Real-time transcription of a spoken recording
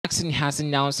Jackson has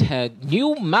announced her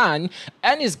new man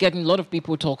and is getting a lot of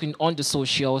people talking on the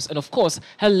socials. And of course,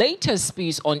 her latest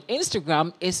piece on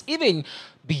Instagram is even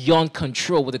beyond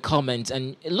control with the comments.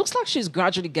 And it looks like she's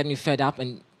gradually getting fed up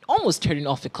and almost turning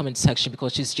off the comment section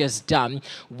because she's just done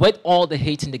with all the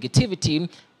hate and negativity.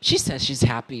 She says she's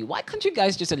happy. Why can't you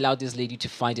guys just allow this lady to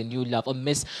find a new love or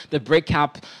miss the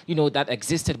breakup, that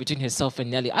existed between herself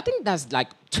and Nelly? I think that's like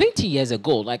 20 years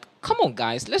ago. Like, come on,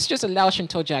 guys. Let's just allow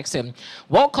Shantell Jackson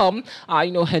welcome,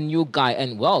 her new guy.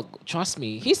 And, well, trust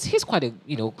me, he's quite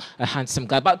a handsome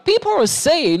guy. But people are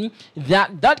saying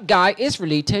that that guy is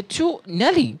related to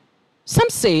Nelly. Some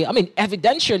say,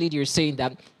 evidentially, they're saying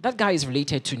that that guy is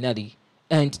related to Nelly.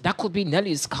 And that could be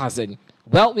Nelly's cousin.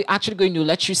 Well, we're actually going to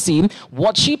let you see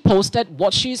what she posted,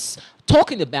 what she's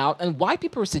talking about, and why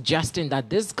people are suggesting that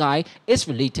this guy is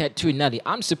related to Nelly.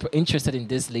 I'm super interested in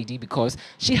this lady because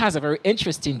she has a very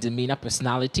interesting demeanor,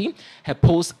 personality. Her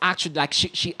posts actually,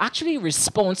 she actually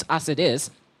responds as it is.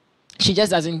 She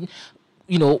just doesn't,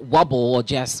 wobble or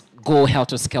just go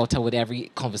helter-skelter with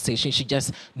every conversation. She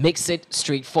just makes it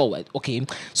straightforward, okay?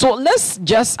 So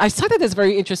I started this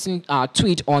very interesting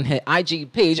tweet on her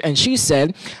IG page, and she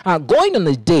said, going on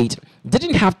a date,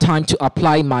 didn't have time to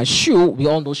apply my shoe. We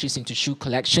all know she's into shoe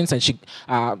collections, and she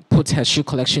puts her shoe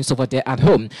collections over there at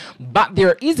home. But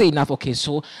there is enough, okay?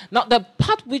 So now the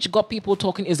part which got people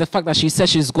talking is the fact that she says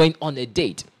she's going on a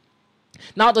date.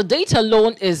 Now, the date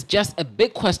alone is just a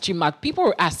big question mark. People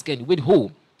are asking, with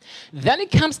who? Then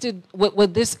it comes to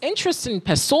with this interesting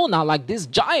persona, like this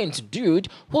giant dude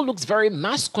who looks very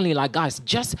masculine. Like, guys,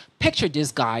 just picture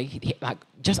this guy, like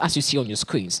just as you see on your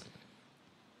screens.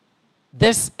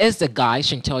 This is the guy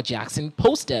Shantell Jackson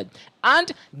posted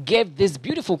and gave this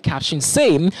beautiful caption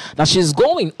saying that she's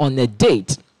going on a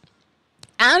date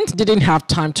and didn't have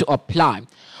time to apply.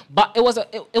 But it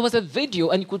was a video,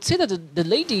 and you could see that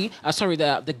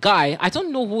the guy, I don't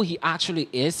know who he actually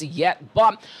is yet,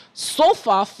 but so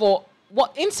far, for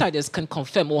what insiders can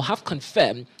confirm or have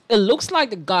confirmed, it looks like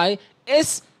the guy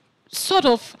is sort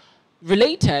of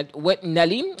related with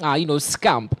Nelly,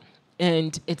 Scamp.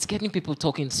 And it's getting people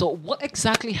talking. So what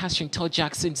exactly has Shantell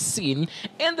Jackson seen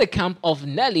in the camp of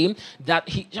Nelly that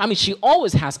she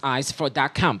always has eyes for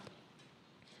that camp.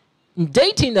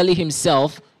 Dating Nelly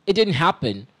himself, it didn't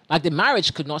happen. Like, the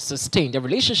marriage could not sustain. The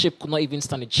relationship could not even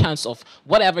stand a chance of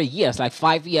whatever years, like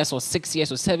 5 years or 6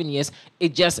 years or 7 years.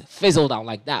 It just fizzled out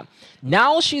like that.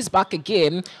 Now she's back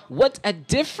again with a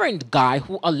different guy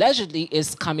who allegedly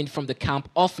is coming from the camp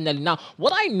of Nelly. Now,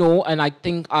 what I know, and I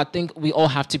think we all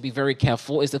have to be very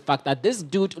careful, is the fact that this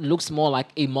dude looks more like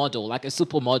a model, like a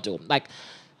supermodel. Like,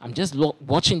 I'm just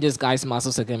watching this guy's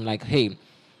muscles again, like, hey,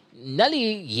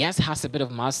 Nelly, yes, has a bit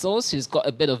of muscles. He's got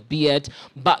a bit of beard.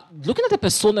 But looking at the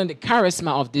persona and the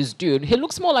charisma of this dude, he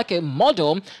looks more like a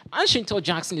model. And Shantell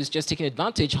Jackson is just taking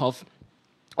advantage of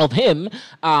him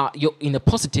in a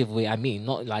positive way,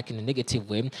 not like in a negative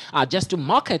way, just to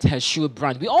market her shoe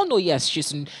brand. We all know, yes,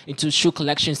 she's into shoe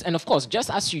collections. And of course,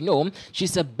 just as you know,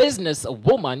 she's a business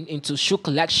woman into shoe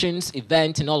collections,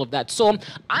 events, and all of that. So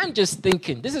I'm just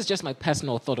thinking, this is just my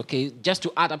personal thought, okay, just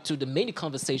to add up to the many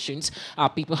conversations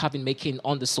people have been making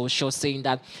on the social, saying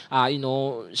that,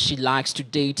 she likes to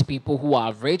date people who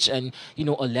are rich. And,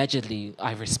 allegedly,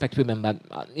 I respect women, but,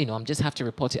 I'm just have to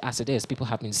report it as it is. People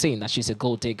have been saying that she's a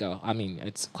gold digger.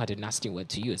 It's quite a nasty word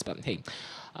to use, but hey,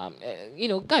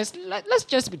 guys, let's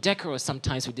just be decorous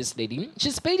sometimes with this lady.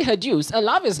 She's paid her dues. And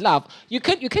love is love. You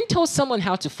can tell someone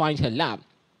how to find her love.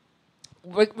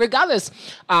 Regardless,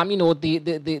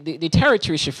 the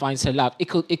territory she finds her love. It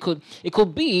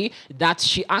could be that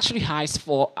she actually has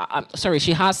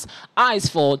she has eyes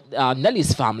for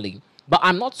Nelly's family. But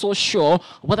I'm not so sure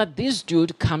whether this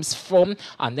dude comes from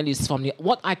Nelly's family.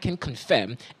 What I can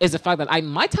confirm is the fact that I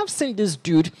might have seen this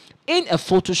dude in a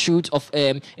photo shoot of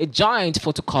a giant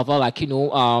photo cover, like,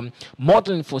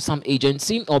 modeling for some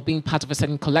agency or being part of a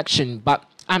certain collection. But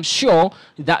I'm sure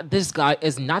that this guy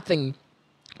is nothing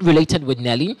related with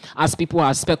Nelly, as people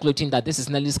are speculating that this is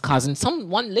Nelly's cousin.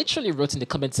 Someone literally wrote in the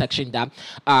comment section that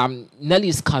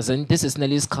Nelly's cousin, this is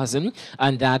Nelly's cousin,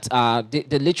 and that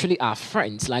they literally are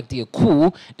friends, like they're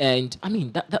cool. And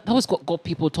that was what got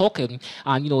people talking.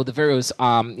 And the various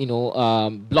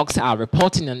blogs are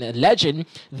reporting and alleging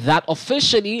that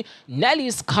officially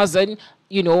Nelly's cousin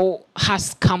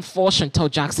has come for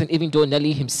Shantell Jackson, even though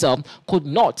Nelly himself could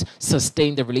not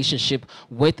sustain the relationship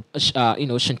with,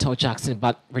 Shantell Jackson.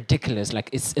 But ridiculous, like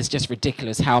it's just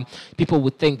ridiculous how people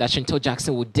would think that Shantell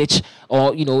Jackson would ditch,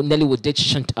 or Nelly would ditch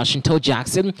Shantell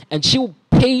Jackson, and she will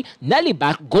pay Nelly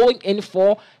back going in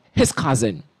for his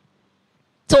cousin.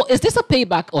 So is this a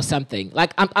payback or something?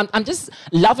 Like I'm just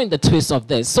loving the twist of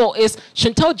this. So is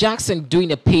Shantell Jackson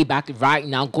doing a payback right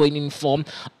now, going in for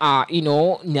you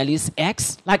know, Nelly's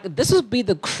ex? Like this would be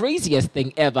the craziest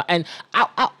thing ever, and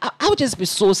I would just be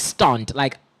so stunned,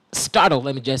 like startled.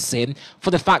 Let me just say,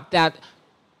 for the fact that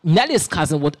Nelly's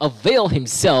cousin would avail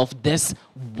himself this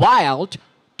wild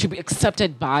to be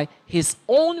accepted by his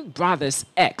own brother's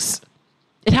ex.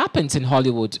 It happens in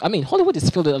Hollywood. I mean, Hollywood is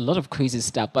filled with a lot of crazy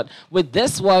stuff, but with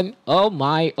this one, oh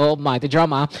my, the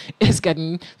drama is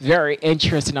getting very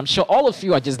interesting. I'm sure all of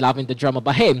you are just loving the drama.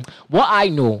 But hey, what I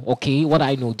know, okay, what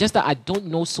I know, just that I don't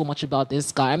know so much about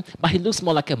this guy, but he looks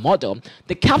more like a model.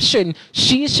 The caption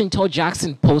Shantell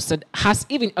Jackson posted has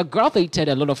even aggravated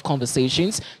a lot of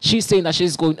conversations. She's saying that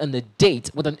she's going on a date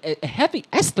with a heavy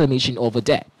exclamation over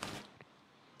there.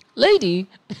 Lady,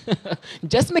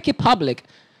 just make it public.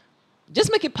 Just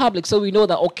make it public so we know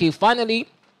that, okay, finally,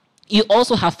 you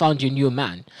also have found your new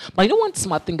man. But you know one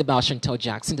smart thing about Shantell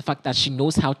Jackson? The fact that she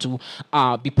knows how to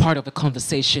be part of a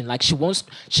conversation. Like she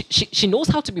knows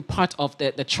how to be part of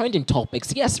the trending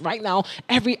topics. Yes, right now,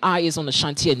 every eye is on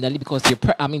Ashanti and Nelly because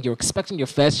you're expecting your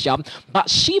first job. But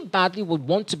she badly would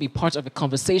want to be part of a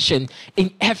conversation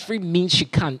in every means she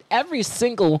can. Every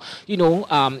single, you know,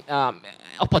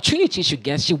 opportunity she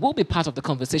gets, she will be part of the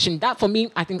conversation. That, for me,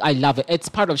 I think I love it. It's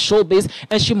part of showbiz,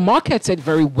 and she markets it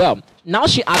very well. Now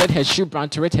she added her shoe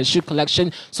brand to it, her shoe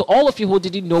collection. So all of you who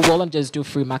didn't know, well, I'm just do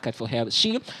free market for her.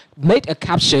 She made a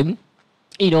caption,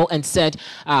 you know, and said,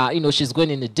 you know, she's going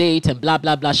in a date and blah,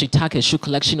 blah, blah. She tagged her shoe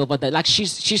collection over there. Like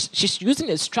she's using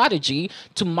a strategy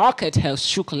to market her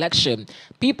shoe collection.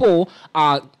 People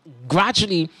are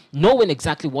gradually knowing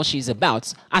exactly what she's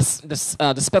about. As the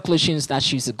speculations that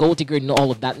she's a gold digger and all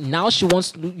of that. Now she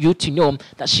wants you to know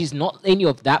that she's not any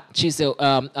of that. She's you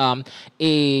know,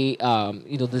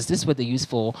 there's this word they use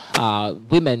for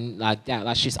women like that.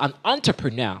 Like she's an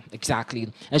entrepreneur,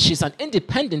 exactly, and she's an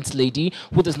independent lady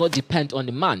who does not depend on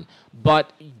the man.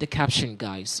 But the caption,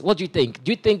 guys, what do you think?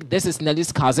 Do you think this is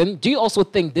Nelly's cousin? Do you also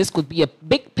think this could be a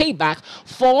big payback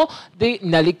for the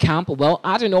Nelly camp? Well,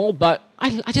 I don't know, but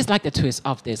I just like the twist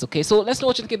of this, okay? So let's know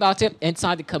what you think about it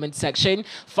inside the comment section.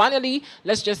 Finally,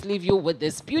 let's just leave you with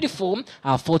this beautiful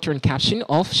photo and caption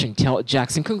of Shantell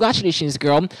Jackson. Congratulations,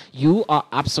 girl. You are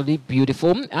absolutely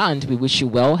beautiful, and we wish you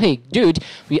well. Hey, dude,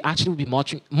 we actually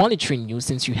will be monitoring you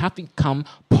since you have become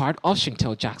part of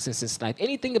Shantell Jackson's life.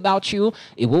 Anything about you,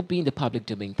 it will be in the public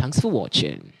domain. Thanks for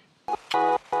watching.